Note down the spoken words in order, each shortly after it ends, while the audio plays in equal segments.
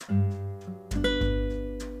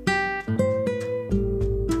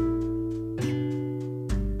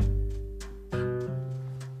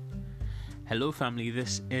Hello, family.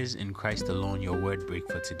 This is In Christ Alone, your word break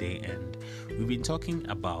for today, and we've been talking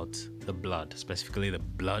about the blood, specifically the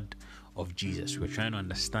blood of Jesus. We're trying to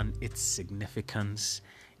understand its significance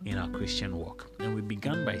in our Christian walk, and we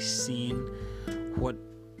began by seeing what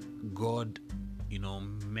God,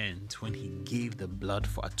 meant when He gave the blood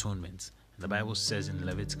for atonement. The Bible says in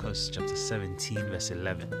Leviticus chapter 17, verse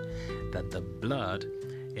 11, that the blood,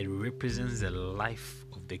 it represents the life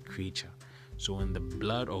of the creature. So when the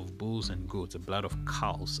blood of bulls and goats, the blood of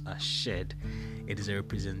calves are shed, it is a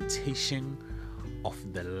representation of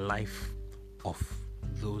the life of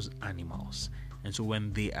those animals. And so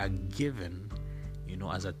when they are given,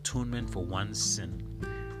 as atonement for one's sin,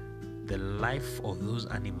 the life of those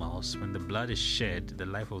animals, when the blood is shed, the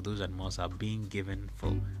life of those animals are being given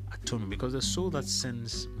for atonement, because the soul that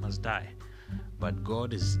sins must die. But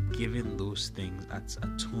God is giving those things as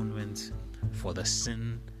atonement for the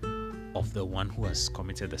sin of the one who has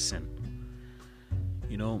committed the sin.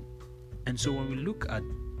 And so when we look at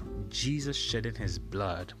Jesus shedding His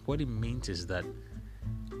blood, what it means is that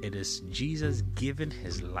it is Jesus giving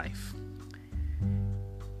His life.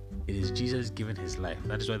 It is Jesus giving His life.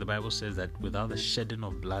 That is why the Bible says that without the shedding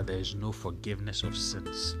of blood, there is no forgiveness of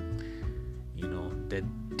sins. The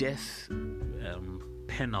death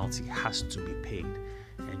penalty has to be paid,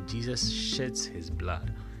 and Jesus sheds His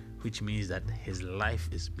blood, which means that His life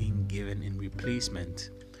is being given in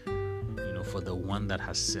replacement, for the one that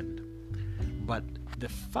has sinned. But the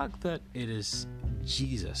fact that it is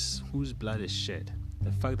Jesus whose blood is shed,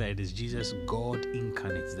 the fact that it is Jesus, God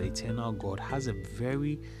incarnate, the eternal God, has a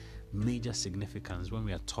very major significance when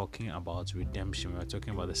we are talking about redemption. We are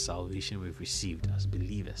talking about the salvation we've received as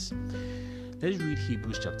believers. Let's read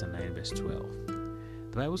Hebrews chapter 9, verse 12.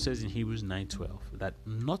 The Bible says in Hebrews 9:12 that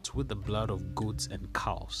not with the blood of goats and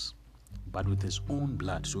calves, but with His own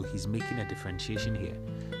blood. So He's making a differentiation here,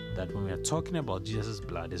 that when we are talking about Jesus'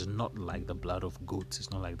 blood, it's not like the blood of goats,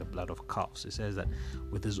 it's not like the blood of calves. It says that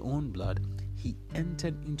with His own blood, He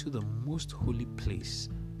entered into the most holy place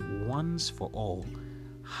once for all,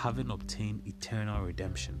 having obtained eternal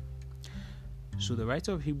redemption. So the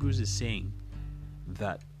writer of Hebrews is saying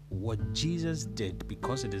that what Jesus did,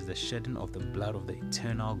 because it is the shedding of the blood of the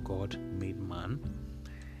eternal God made man,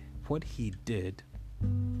 what He did,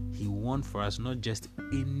 He won for us not just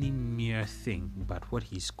any mere thing, but what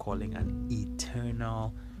He's calling an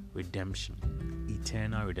eternal redemption.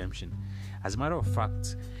 Eternal redemption. As a matter of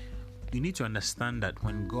fact, you need to understand that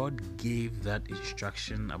when God gave that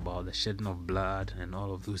instruction about the shedding of blood and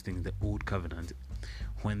all of those things, the old covenant,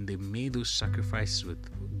 when they made those sacrifices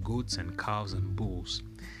with goats and calves and bulls,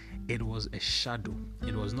 it was a shadow.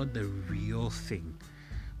 It was not the real thing.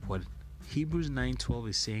 What Hebrews 9:12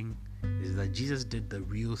 is saying is that Jesus did the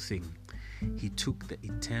real thing. He took the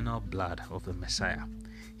eternal blood of the Messiah.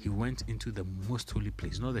 He went into the most holy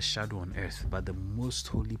place, not the shadow on earth, but the most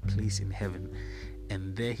holy place in heaven.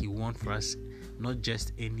 And there He won for us not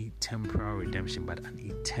just any temporal redemption, but an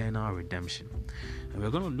eternal redemption. And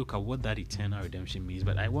we're going to look at what that eternal redemption means,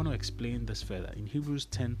 but I want to explain this further. In Hebrews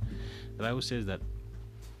 10, the Bible says that,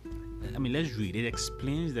 let's read. It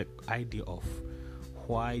explains the idea of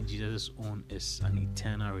why Jesus' own is an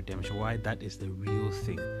eternal redemption, why that is the real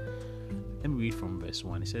thing. Let me read from verse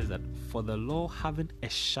 1. It says that, for the law having a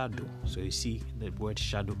shadow. So you see, the word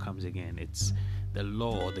shadow comes again. It's the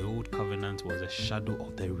law, the old covenant, was a shadow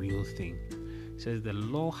of the real thing. It says the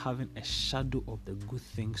law having a shadow of the good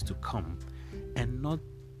things to come, and not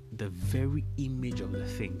the very image of the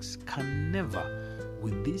things, can never,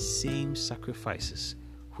 with these same sacrifices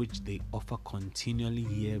which they offer continually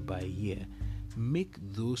year by year, make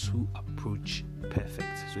those who approach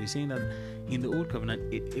perfect. So he's saying that in the old covenant,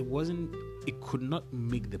 it could not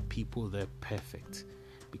make the people there perfect,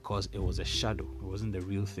 because it was a shadow, it wasn't the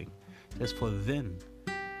real thing. It says, for then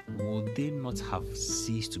would they not have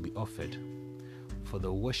ceased to be offered? For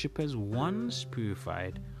the worshippers, once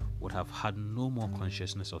purified, would have had no more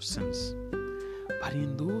consciousness of sins. But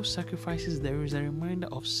in those sacrifices there is a reminder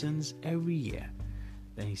of sins every year.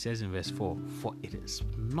 Then he says in verse 4, for it is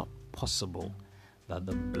not possible that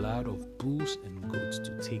the blood of bulls and goats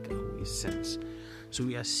to take away sins. So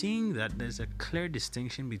we are seeing that there's a clear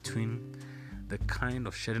distinction between the kind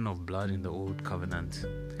of shedding of blood in the old covenant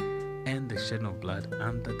and the shedding of blood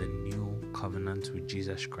under the new covenant with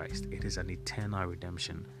Jesus Christ. It is an eternal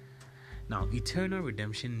redemption. Now, eternal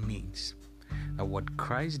redemption means that what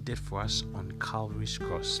Christ did for us on Calvary's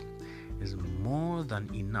cross is more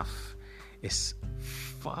than enough, is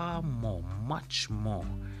far more, much more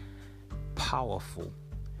powerful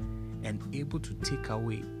and able to take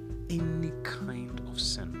away any kind of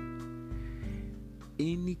sin.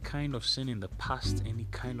 any kind of sin in the past, any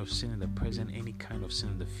kind of sin in the present, any kind of sin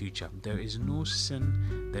in the future. There is no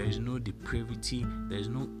sin, there is no depravity, there is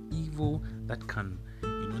no evil that can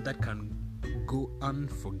go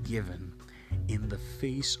unforgiven in the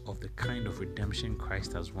face of the kind of redemption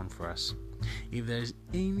Christ has won for us. If there is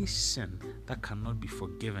any sin that cannot be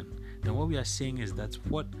forgiven, then what we are saying is that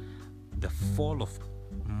what the fall of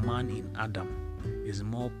man in Adam is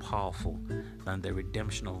more powerful than the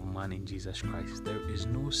redemption of man in Jesus Christ. There is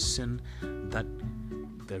no sin that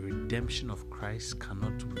the redemption of Christ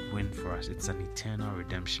cannot win for us. It's an eternal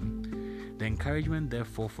redemption. The encouragement,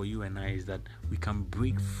 therefore, for you and I is that we can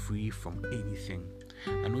break free from anything.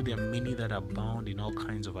 I know there are many that are bound in all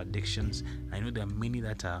kinds of addictions. I know there are many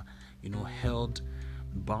that are, held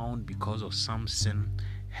bound because of some sin,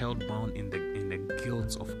 held bound in the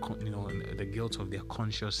guilt of the guilt of their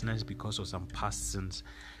consciousness because of some past sins.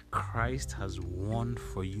 Christ has won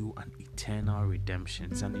for you an eternal redemption.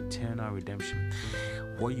 It's an eternal redemption.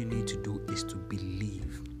 What you need to do is to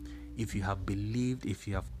believe. If you have believed, if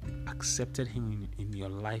you have accepted him in your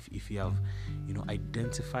life, if you have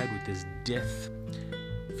identified with his death,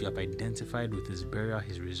 if you have identified with his burial,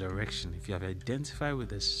 his resurrection, if you have identified with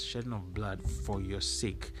his shedding of blood for your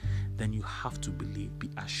sake, then you have to believe, be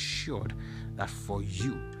assured that for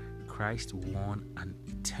you, Christ won an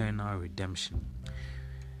eternal redemption.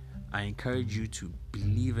 I encourage you to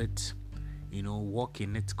believe it, walk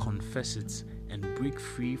in it, confess it, and break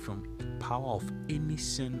free from the power of any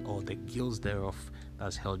sin or the guilt thereof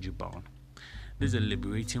that's held you bound. This is a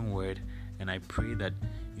liberating word, and I pray that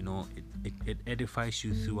it edifies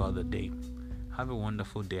you throughout the day. Have a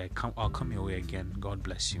wonderful day. I'll come your way again. God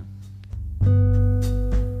bless you.